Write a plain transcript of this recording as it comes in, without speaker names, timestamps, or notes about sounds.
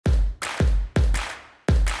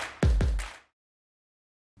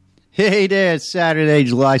Hey there, it's Saturday,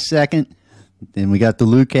 July 2nd, and we got the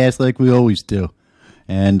LouCast like we always do.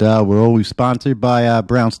 And we're always sponsored by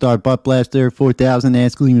Brown Star Butt Blaster 4000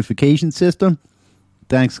 Ass Gleamification System.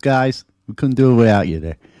 Thanks, guys. We couldn't do it without you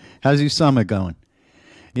there. How's your summer going?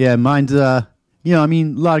 Yeah, mine's, a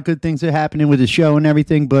lot of good things are happening with the show and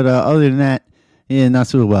everything, but other than that, yeah, not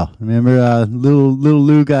so well. Remember, little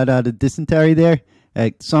Lou got the dysentery there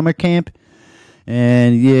at summer camp,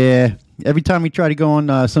 and yeah, every time we try to go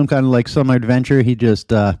on some kind of like summer adventure, he just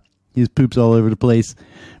poops all over the place.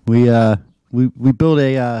 We built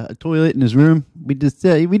a toilet in his room. We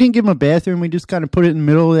didn't give him a bathroom. We just kind of put it in the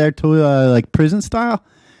middle of their toilet, like prison style.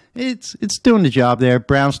 It's doing the job there.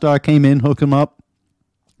 Brown Star came in, hooked him up.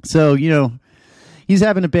 So he's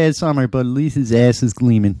having a bad summer, but at least his ass is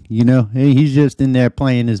gleaming. He's just in there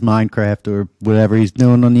playing his Minecraft or whatever he's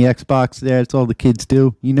doing on the Xbox. There, that's all the kids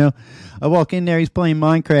do. I walk in there, he's playing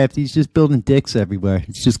Minecraft. He's just building dicks everywhere.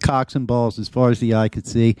 It's just cocks and balls as far as the eye could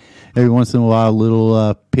see. Every once in a while, a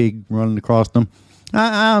little pig running across them.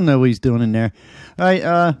 I don't know what he's doing in there. All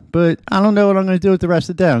right, but I don't know what I'm going to do with the rest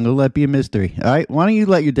of the day. I'm going to let it be a mystery. All right, why don't you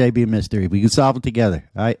let your day be a mystery? We can solve it together.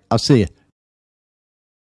 All right, I'll see you.